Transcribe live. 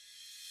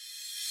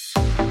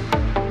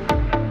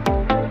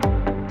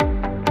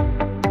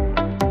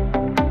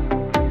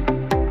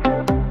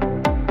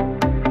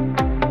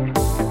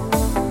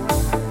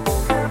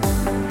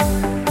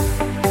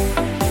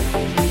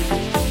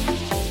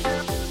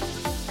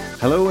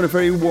Hello and a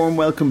very warm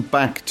welcome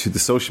back to the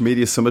Social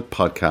Media Summit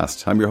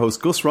podcast. I'm your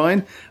host Gus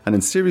Ryan, and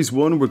in Series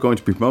 1 we're going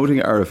to be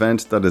promoting our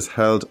event that is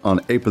held on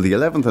April the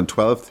 11th and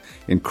 12th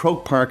in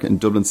Croke Park in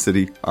Dublin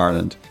City,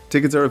 Ireland.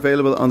 Tickets are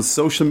available on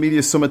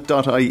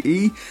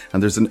socialmediasummit.ie,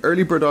 and there's an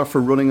early bird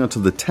offer running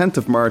until the 10th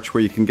of March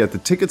where you can get the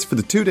tickets for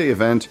the 2-day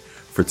event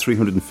for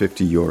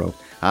 €350.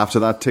 After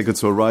that,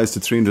 tickets will rise to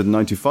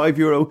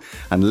 €395,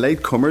 and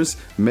latecomers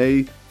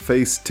may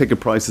face ticket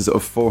prices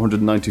of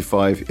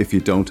 €495 if you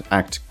don't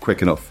act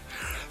quick enough.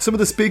 Some of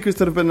the speakers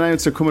that have been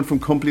announced are coming from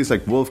companies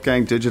like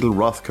Wolfgang Digital,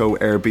 Rothco,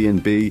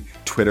 Airbnb,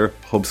 Twitter,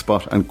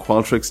 HubSpot and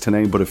Qualtrics, to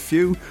name but a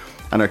few.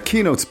 And our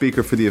keynote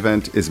speaker for the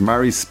event is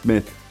Mary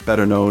Smith,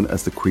 better known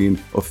as the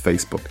Queen of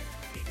Facebook.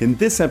 In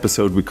this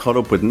episode, we caught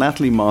up with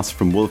Natalie Maas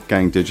from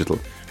Wolfgang Digital.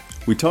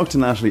 We talked to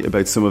Natalie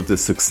about some of the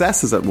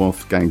successes at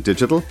Wolfgang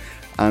Digital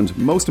and,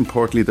 most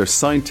importantly, their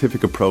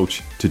scientific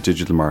approach to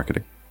digital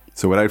marketing.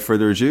 So without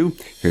further ado,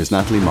 here's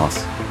Natalie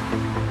Maas.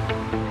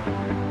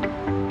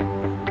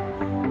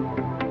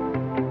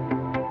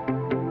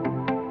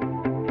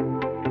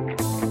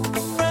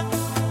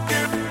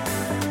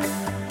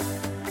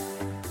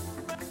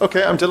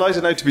 Okay, I'm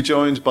delighted now to be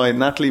joined by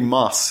Natalie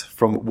Maas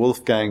from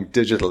Wolfgang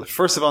Digital.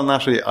 First of all,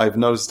 Natalie, I've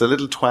noticed a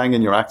little twang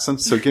in your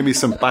accent, so give me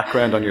some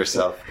background on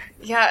yourself.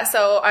 Yeah,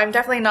 so I'm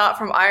definitely not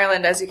from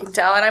Ireland, as you can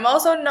tell, and I'm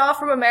also not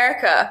from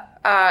America.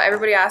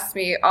 Everybody asks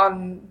me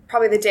on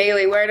probably the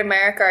daily, where in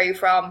America are you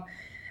from?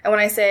 And when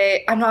I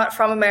say I'm not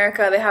from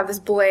America, they have this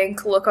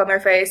blank look on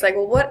their face, like,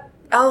 well, what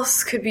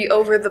else could be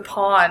over the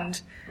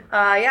pond?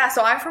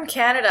 So I'm from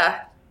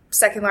Canada,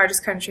 second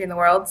largest country in the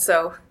world,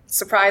 so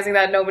surprising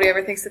that nobody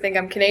ever thinks to think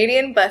I'm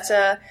Canadian, but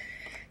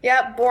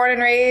born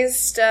and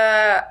raised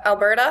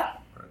Alberta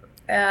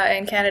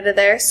in Canada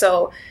there.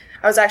 So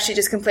I was actually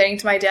just complaining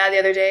to my dad the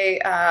other day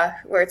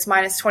where it's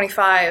minus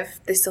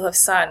 25, they still have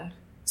sun.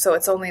 So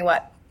it's only,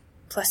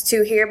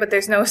 +2 here, but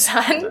there's no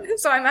sun.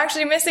 So I'm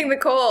actually missing the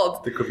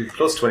cold. There could be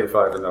plus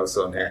 25 and no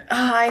sun here.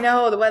 I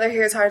know, the weather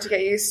here is hard to get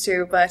used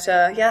to, but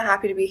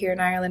happy to be here in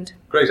Ireland.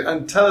 Great.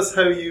 And tell us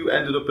how you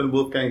ended up in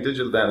Wolfgang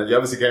Digital then. You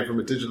obviously came from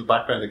a digital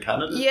background in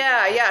Canada.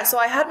 Yeah. So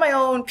I had my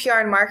own PR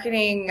and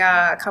marketing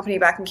company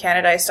back in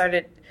Canada. I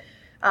started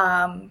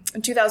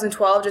in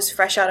 2012, just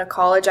fresh out of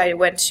college. I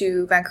went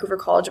to Vancouver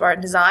College of Art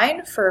and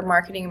Design for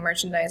marketing and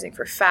merchandising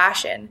for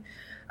fashion.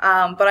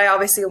 But I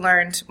obviously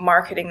learned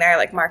marketing there,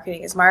 like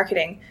marketing is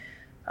marketing.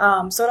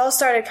 So it all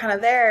started kind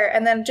of there,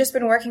 and then just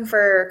been working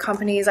for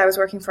companies. I was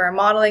working for a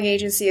modeling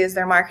agency as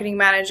their marketing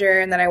manager,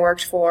 and then I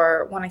worked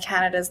for one of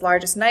Canada's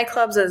largest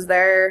nightclubs as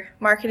their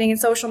marketing and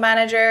social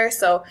manager.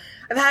 So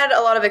I've had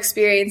a lot of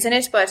experience in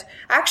it, but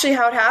actually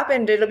how it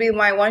happened, it'll be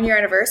my 1-year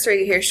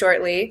anniversary here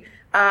shortly.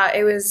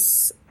 It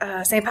was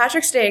St.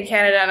 Patrick's Day in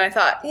Canada, and I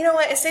thought, you know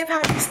what, it's St.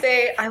 Patrick's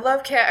Day. I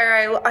love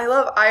I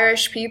love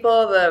Irish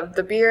people.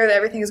 The beer,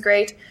 everything is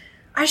great.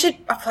 I should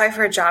apply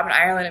for a job in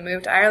Ireland and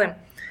move to Ireland.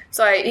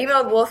 So I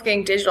emailed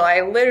Wolfgang Digital.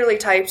 I literally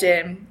typed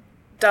in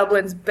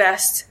Dublin's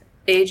best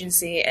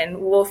agency, and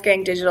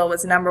Wolfgang Digital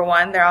was number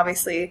one. They're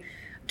obviously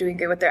doing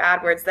good with their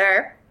AdWords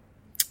there.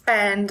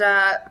 And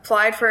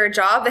applied for a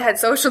job. They had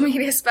social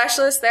media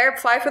specialists there.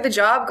 Applied for the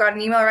job, got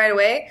an email right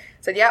away.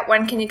 Said, yeah,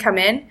 when can you come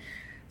in?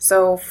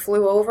 So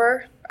flew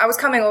over. I was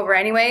coming over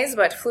anyways,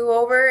 but flew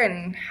over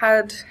and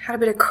had a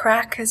bit of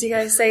crack, as you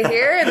guys say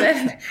here, and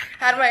then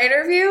had my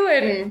interview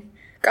and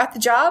got the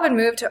job and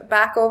moved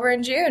back over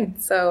in June.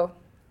 So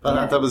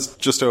that was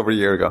just over a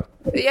year ago.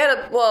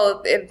 Yeah,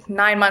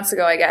 9 months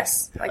ago, I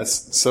guess.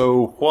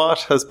 So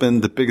what has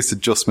been the biggest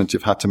adjustment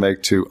you've had to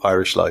make to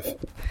Irish life?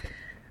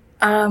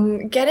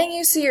 Getting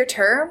used to your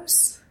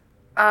terms,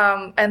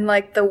 and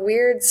like the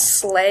weird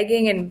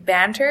slagging and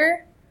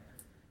banter.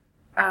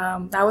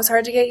 That was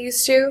hard to get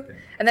used to.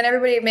 And then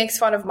everybody makes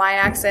fun of my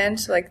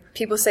accent. Like,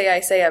 people say I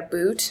say a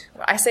boot.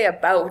 I say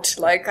about.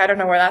 Like, I don't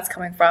know where that's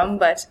coming from.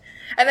 And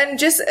then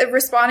just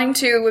responding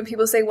to when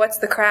people say, what's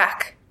the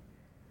crack?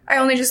 I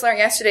only just learned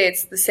yesterday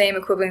it's the same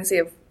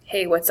equivalency of,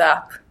 hey, what's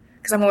up?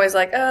 Because I'm always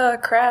like,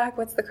 crack,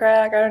 what's the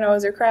crack? I don't know,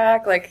 is there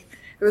crack? Like,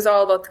 it was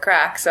all about the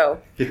crack, so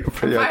I'm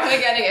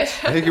finally getting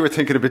it. I think you were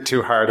thinking a bit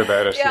too hard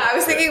about it. Yeah, I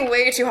was thinking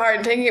way too hard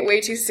and taking it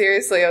way too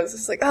seriously. I was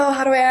just like,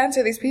 how do I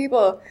answer these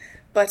people?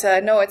 But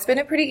no, it's been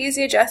a pretty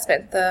easy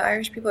adjustment. The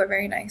Irish people are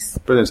very nice.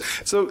 Brilliant.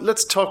 So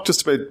let's talk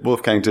just about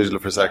Wolfgang Digital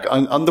for a sec.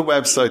 On the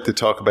website, they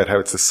talk about how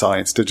it's a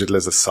science. Digital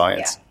is a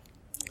science. Yeah.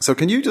 So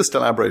can you just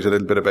elaborate a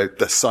little bit about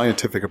the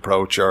scientific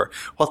approach or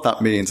what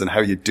that means and how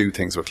you do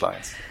things with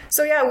clients?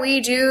 So yeah,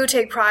 we do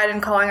take pride in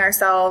calling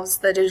ourselves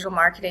the digital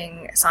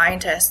marketing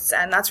scientists,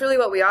 and that's really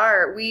what we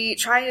are. We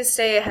try to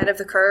stay ahead of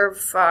the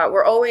curve.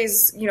 We're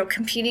always,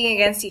 competing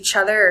against each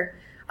other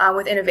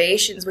with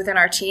innovations within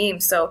our team.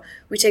 So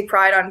we take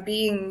pride on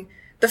being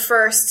the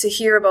first to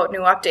hear about new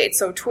updates.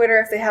 So Twitter,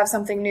 if they have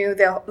something new,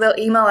 they'll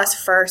email us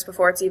first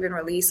before it's even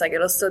released. Like,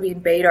 it'll still be in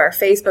beta. Or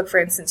Facebook, for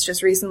instance,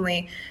 just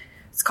recently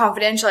it's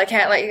confidential. I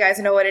can't let you guys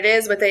know what it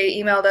is, but they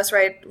emailed us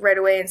right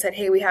away and said,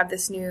 hey, we have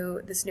this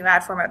new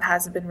ad format that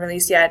hasn't been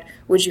released yet.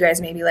 Would you guys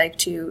maybe like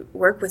to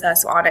work with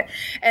us on it?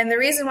 And the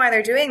reason why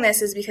they're doing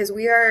this is because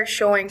we are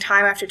showing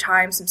time after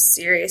time some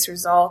serious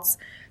results.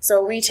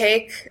 So we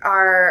take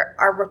our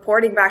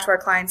reporting back to our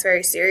clients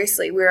very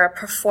seriously. We're a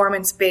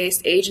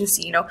performance-based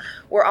agency.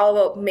 We're all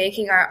about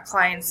making our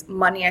clients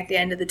money at the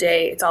end of the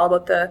day. It's all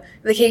about the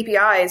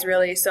KPIs,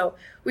 really. So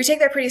we take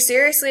that pretty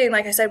seriously. And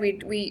like I said,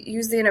 we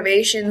use the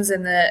innovations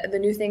and the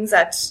new things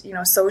that,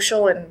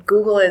 social and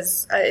Google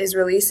is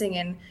releasing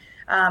and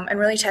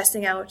really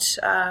testing out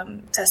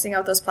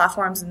those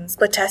platforms and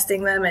split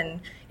testing them and,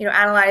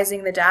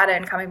 analyzing the data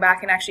and coming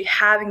back and actually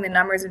having the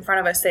numbers in front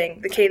of us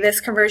saying, okay, this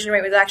conversion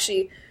rate was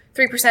actually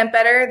 3%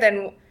 better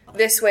than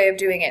this way of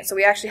doing it. So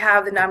we actually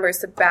have the numbers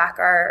to back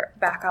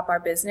up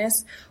our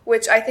business,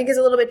 which I think is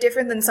a little bit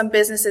different than some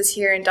businesses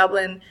here in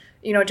Dublin,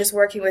 just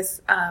working with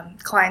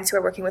clients who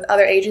are working with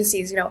other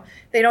agencies.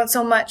 They don't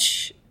so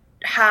much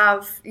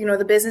have,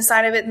 the business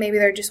side of it. Maybe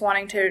they're just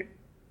wanting to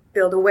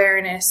build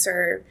awareness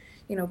or,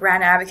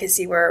 brand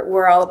advocacy, where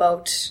we're all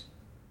about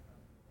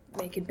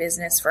making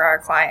business for our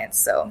clients.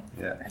 So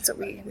that's what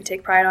we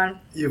take pride on.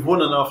 You've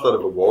won an awful lot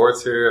of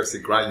awards here. I've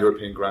seen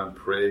European Grand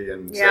Prix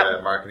and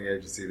Marketing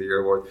Agency of the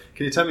Year Award.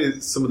 Can you tell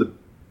me some of the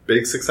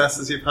big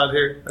successes you've had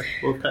here at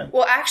Wolfgang?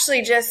 Well,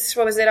 actually, just,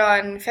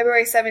 on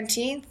February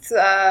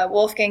 17th,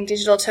 Wolfgang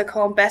Digital took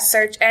home Best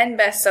Search and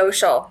Best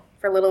Social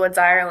for Littlewoods,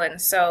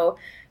 Ireland. So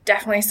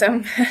definitely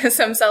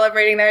some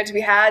celebrating there to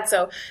be had.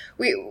 So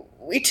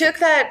we took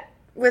that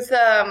with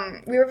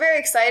we were very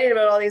excited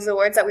about all these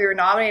awards that we were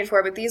nominated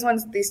for, but these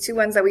two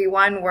ones that we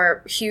won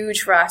were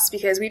huge for us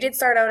because we did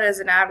start out as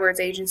an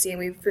AdWords agency and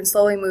we've been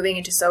slowly moving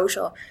into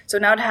social. So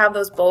now to have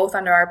those both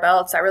under our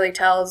belts, that really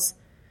tells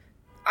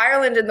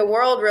Ireland and the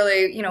world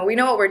really, we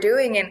know what we're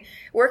doing, and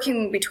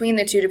working between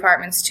the two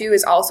departments too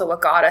is also what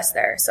got us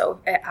there.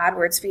 So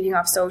AdWords feeding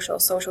off social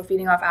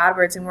feeding off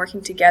AdWords, and working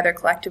together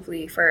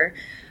collectively for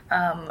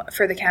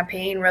the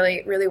campaign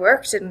really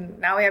worked, and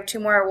now we have 2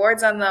 more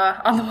awards on the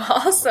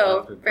wall.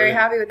 So very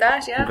happy with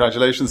that. Yeah.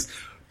 Congratulations.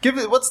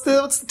 What's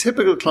the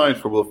typical client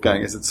for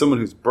Wolfgang? Is it someone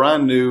who's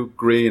brand new,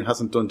 green,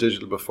 hasn't done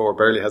digital before,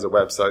 barely has a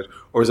website,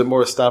 or is it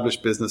more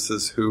established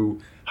businesses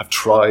who have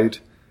tried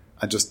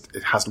and just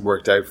it hasn't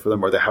worked out for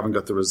them, or they haven't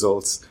got the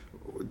results?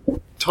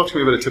 Talk to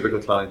me about a typical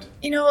client.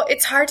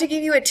 It's hard to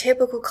give you a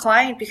typical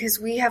client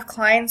because we have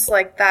clients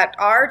like that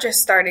are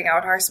just starting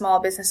out. Our small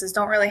businesses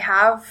don't really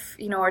have,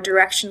 a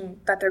direction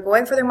that they're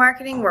going for their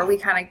marketing, where we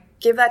kind of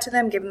give that to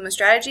them, give them a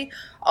strategy,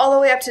 all the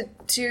way up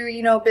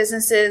to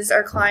businesses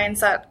or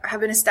clients that have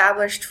been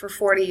established for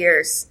 40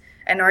 years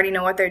and already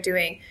know what they're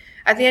doing.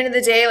 At the end of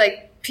the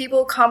day,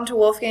 people come to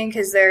Wolfgang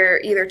because they're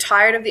either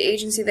tired of the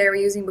agency they were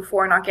using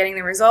before, not getting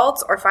the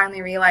results, or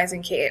finally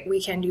realizing, okay,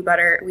 we can do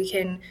better. We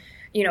can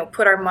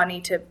put our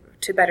money to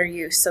better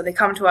use. So they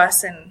come to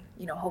us and,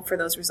 hope for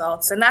those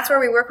results. And that's where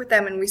we work with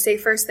them. And we say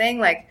first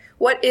thing,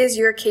 what is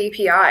your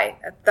KPI?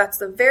 That's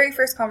the very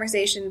first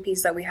conversation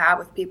piece that we have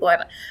with people.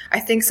 And I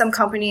think some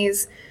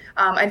companies,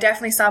 and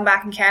definitely some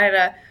back in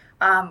Canada,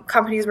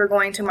 companies were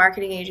going to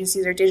marketing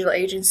agencies or digital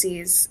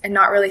agencies and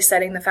not really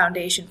setting the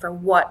foundation for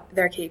what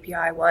their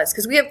KPI was.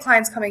 Because we have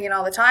clients coming in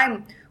all the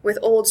time with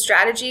old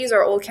strategies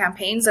or old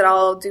campaigns that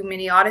I'll do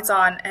mini audits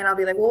on, and I'll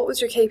be like, well, what was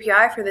your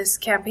KPI for this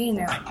campaign?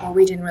 They're like, well,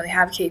 we didn't really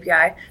have a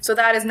KPI. So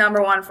that is number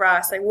one for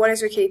us. What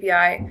is your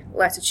KPI?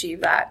 Let's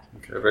achieve that.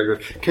 Okay, very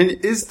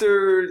good. Is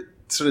there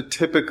sort of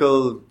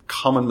typical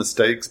common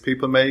mistakes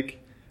people make?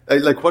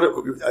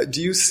 What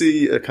do you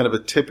see a kind of a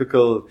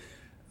typical,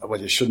 well,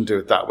 you shouldn't do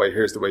it that way,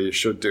 here's the way you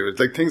should do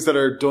it? Things that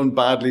are done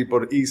badly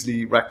but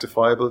easily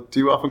rectifiable. Do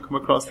you often come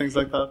across things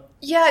like that?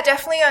 Yeah,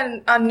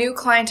 definitely on new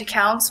client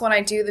accounts when I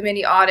do the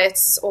mini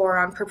audits, or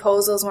on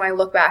proposals when I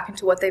look back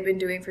into what they've been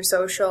doing for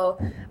social.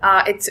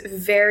 It's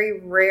very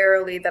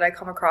rarely that I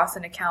come across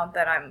an account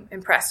that I'm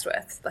impressed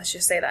with. Let's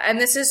just say that. And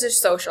this is just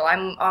social.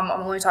 I'm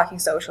only talking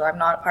social. I'm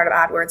not a part of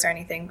AdWords or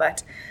anything,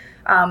 but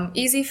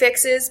easy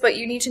fixes, but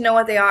you need to know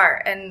what they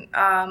are. And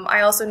I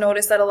also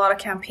noticed that a lot of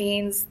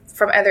campaigns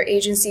from other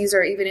agencies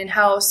or even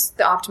in-house,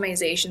 the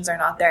optimizations are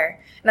not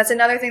there. And that's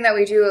another thing that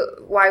we do,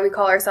 why we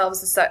call ourselves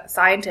the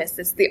scientists.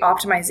 It's the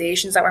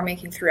optimizations that we're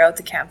making throughout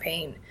the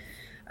campaign.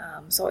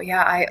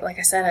 Like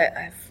I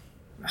said,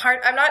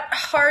 I'm not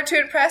hard to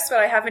impress, but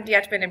I haven't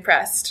yet been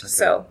impressed. Okay.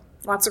 So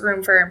lots of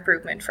room for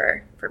improvement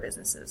for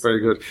businesses.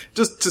 Very good.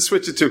 Just to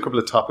switch it to a couple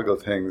of topical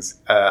things.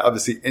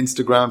 Obviously,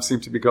 Instagram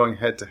seemed to be going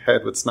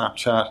head-to-head with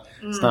Snapchat.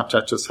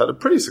 Snapchat just had a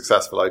pretty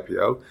successful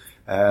IPO.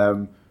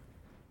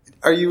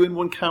 Are you in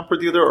one camp or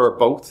the other, or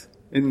both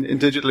in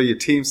digital? Are you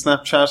team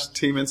Snapchat,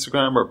 team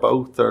Instagram, or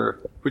both?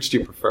 Or which do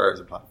you prefer as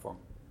a platform?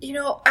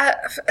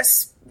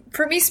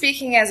 For me,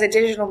 speaking as a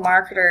digital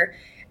marketer,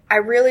 I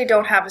really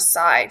don't have a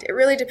side. It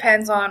really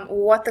depends on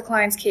what the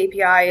client's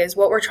KPI is,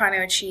 what we're trying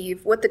to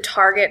achieve, what the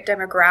target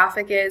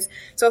demographic is.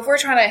 So if we're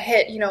trying to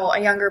hit, a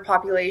younger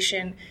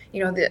population,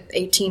 the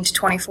 18 to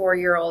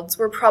 24-year-olds,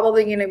 we're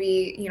probably going to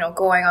be,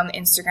 going on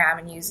Instagram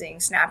and using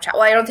Snapchat.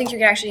 Well, I don't think you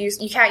can't use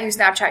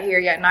Snapchat here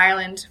yet in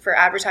Ireland for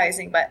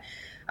advertising, but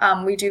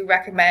we do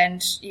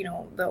recommend,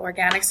 the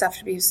organic stuff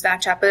to be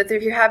Snapchat. But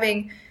if you're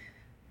having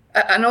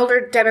an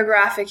older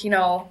demographic,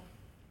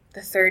 the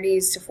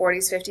 30s to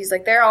 40s, 50s,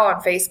 like they're all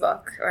on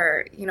Facebook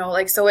or,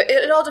 so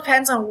it all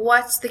depends on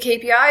what the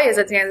KPI is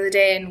at the end of the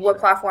day and what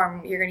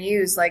platform you're going to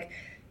use. Like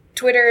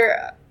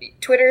Twitter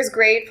is a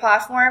great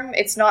platform.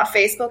 It's not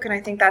Facebook. And I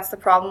think that's the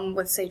problem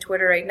with, say,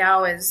 Twitter right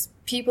now is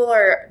people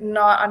are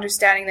not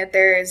understanding that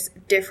there's a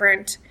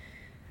different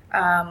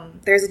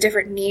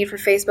need for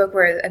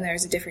Facebook and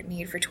there's a different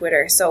need for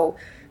Twitter. So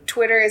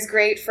Twitter is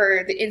great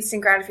for the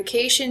instant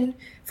gratification,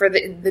 for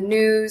the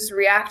news,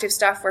 reactive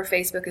stuff, where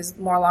Facebook is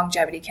more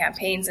longevity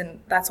campaigns. And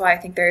that's why I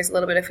think there's a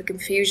little bit of a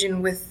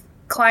confusion with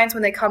clients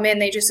when they come in.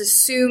 They just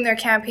assume their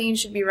campaign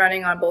should be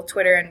running on both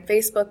Twitter and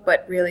Facebook,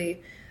 but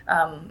really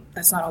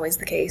that's not always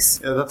the case.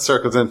 Yeah, that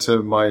circles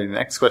into my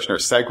next question, or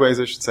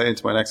segues, I should say,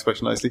 into my next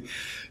question nicely.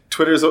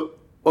 Twitter's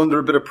under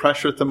a bit of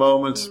pressure at the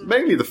moment,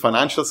 mainly the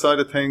financial side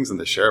of things and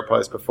the share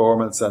price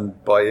performance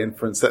and by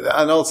inference,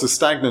 and also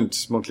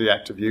stagnant monthly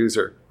active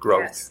user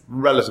growth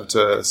relative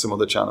to some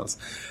other channels.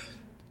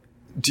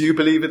 Do you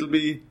believe it'll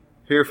be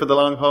here for the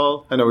long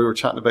haul? I know we were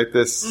chatting about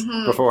this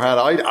beforehand.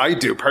 I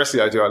do.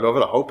 Personally, I do. I love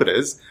it. I hope it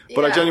is.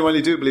 But I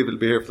genuinely do believe it'll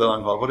be here for the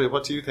long haul.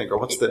 What do you think? Or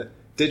what's the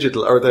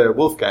digital or the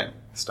Wolfgang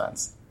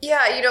stance?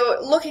 Yeah,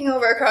 looking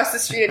over across the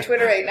street at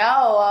Twitter right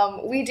now,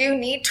 we do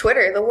need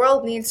Twitter. The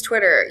world needs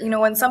Twitter.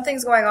 When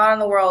something's going on in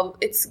the world,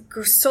 it's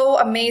so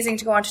amazing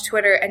to go onto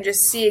Twitter and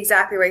just see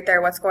exactly right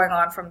there what's going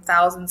on from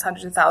thousands,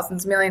 hundreds of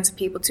thousands, millions of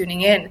people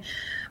tuning in.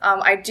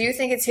 I do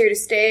think it's here to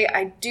stay.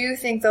 I do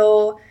think,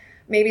 though,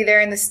 maybe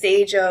they're in the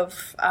stage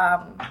of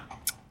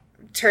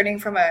turning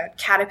from a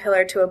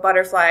caterpillar to a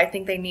butterfly. I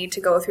think they need to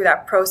go through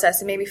that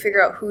process and maybe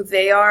figure out who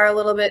they are a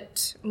little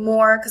bit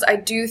more, because I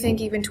do think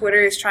even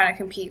Twitter is trying to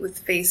compete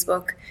with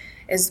Facebook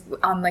is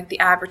on like the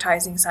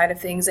advertising side of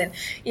things. And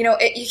you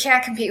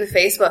can't compete with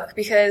Facebook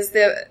because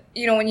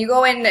when you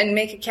go in and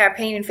make a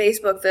campaign in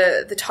Facebook,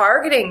 the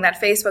targeting that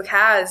Facebook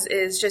has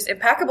is just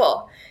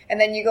impeccable, and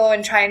then you go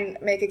and try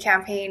and make a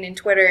campaign in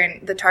Twitter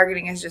and the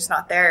targeting is just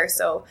not there.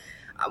 So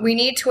we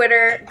need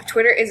Twitter.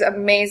 Twitter is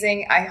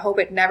amazing. I hope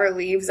it never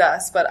leaves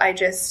us, but I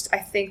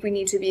think we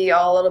need to be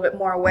all a little bit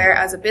more aware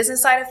as a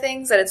business side of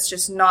things that it's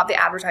just not the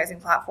advertising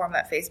platform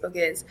that Facebook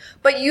is,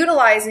 but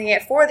utilizing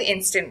it for the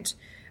instant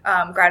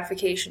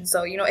gratification.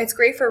 So, it's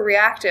great for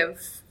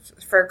reactive,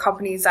 for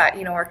companies that,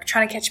 are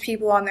trying to catch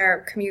people on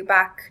their commute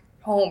back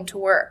home to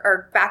work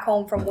or back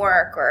home from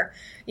work, or,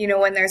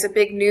 when there's a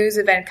big news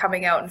event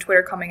coming out and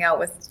Twitter coming out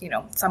with,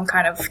 some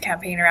kind of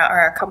campaign or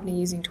a company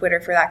using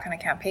Twitter for that kind of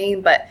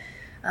campaign. But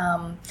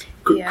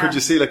could you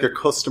see like a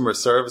customer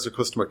service or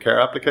customer care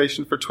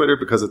application for Twitter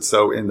because it's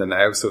so in the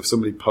now? So if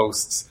somebody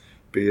posts,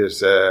 be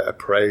it a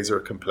praise or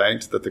a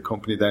complaint, that the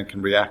company then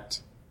can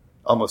react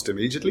almost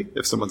immediately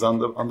if someone's on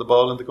the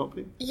ball in the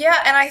company? Yeah,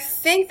 and I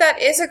think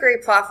that is a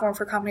great platform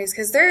for companies,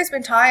 because there's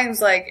been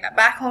times like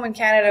back home in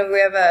Canada, we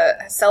have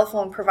a cell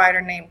phone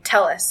provider named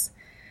TELUS,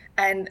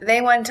 and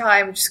they one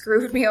time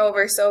screwed me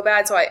over so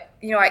bad. So I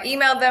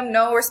emailed them,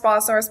 no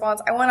response.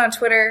 I went on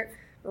Twitter,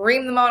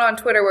 reamed them out on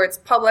Twitter where it's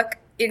public,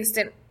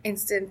 instant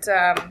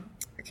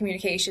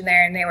communication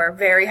there, and they were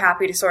very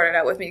happy to sort it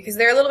out with me because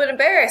they're a little bit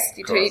embarrassed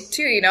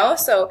too,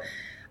 So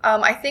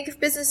I think if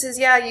businesses,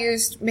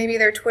 used maybe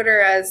their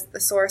Twitter as the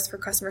source for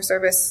customer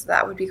service,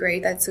 that would be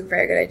great. That's a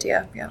very good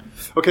idea. Yeah.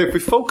 Okay, if we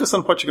focus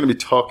on what you're going to be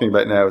talking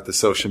about now at the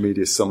Social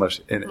Media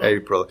Summit in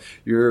April,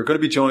 you're going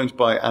to be joined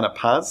by Anna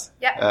Paz,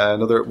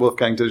 another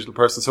Wolfgang digital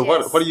person. So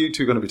what are you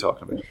two going to be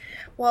talking about?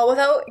 Well,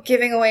 without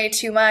giving away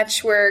too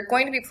much, we're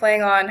going to be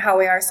playing on how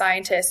we are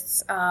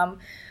scientists,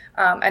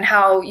 and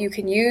how you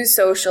can use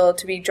social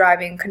to be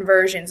driving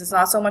conversions. It's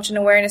not so much an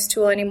awareness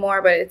tool anymore,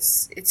 but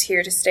it's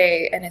here to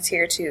stay, and it's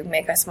here to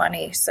make us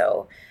money.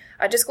 So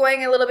just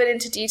going a little bit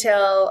into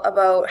detail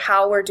about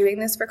how we're doing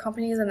this for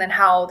companies, and then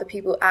how the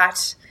people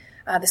at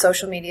the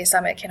Social Media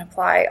Summit can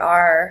apply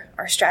our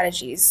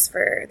strategies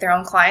for their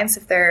own clients,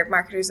 if they're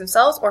marketers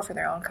themselves, or for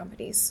their own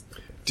companies.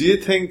 Do you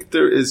think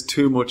there is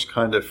too much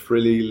kind of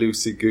frilly,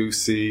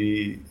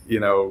 loosey-goosey,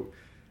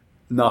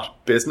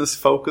 not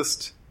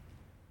business-focused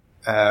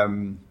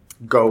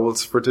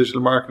goals for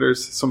digital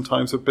marketers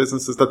sometimes with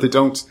businesses, that they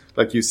don't,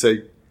 like you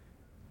say,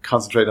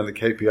 concentrate on the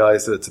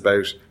KPIs, that it's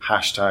about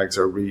hashtags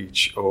or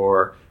reach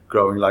or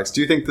growing likes? Do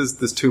you think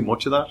there's too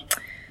much of that?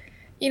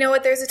 You know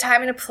what? There's a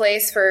time and a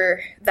place for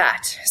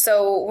that.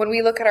 So when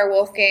we look at our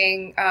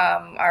Wolfgang,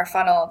 our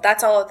funnel,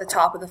 that's all at the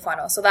top of the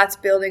funnel. So that's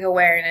building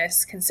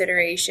awareness,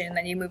 consideration,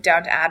 then you move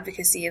down to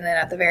advocacy, and then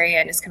at the very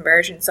end is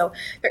conversion. So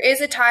there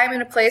is a time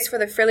and a place for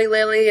the frilly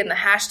lily and the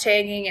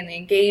hashtagging and the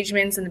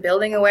engagements and the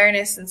building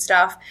awareness and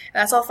stuff.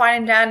 And that's all fine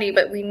and dandy,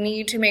 but we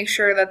need to make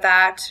sure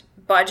that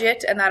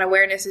budget and that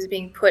awareness is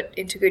being put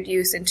into good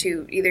use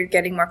into either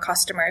getting more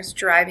customers,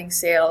 driving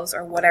sales,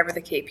 or whatever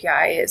the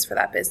KPI is for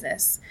that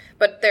business.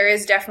 But there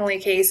is definitely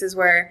cases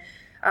where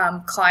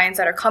clients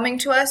that are coming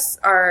to us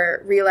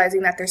are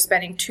realizing that they're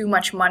spending too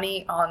much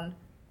money on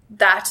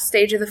that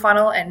stage of the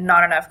funnel and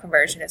not enough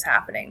conversion is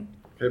happening.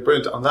 Okay,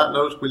 brilliant. On that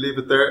note, we leave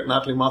it there.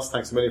 Natalie Maas,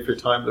 thanks a million for your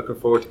time. Looking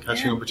forward to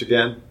catching up with you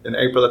again in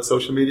April at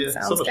Social Media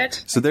Sounds Summit. good.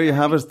 So there you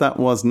have it. That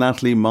was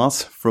Natalie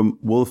Maas from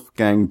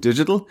Wolfgang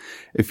Digital.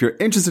 If you're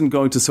interested in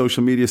going to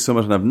Social Media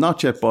Summit and have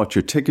not yet bought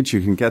your tickets,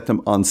 you can get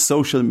them on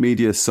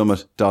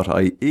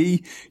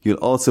socialmediasummit.ie. You'll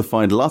also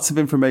find lots of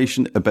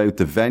information about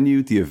the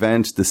venue, the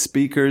event, the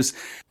speakers,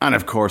 and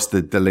of course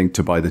the link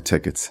to buy the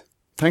tickets.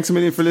 Thanks a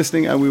million for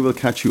listening, and we will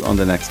catch you on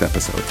the next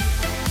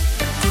episode.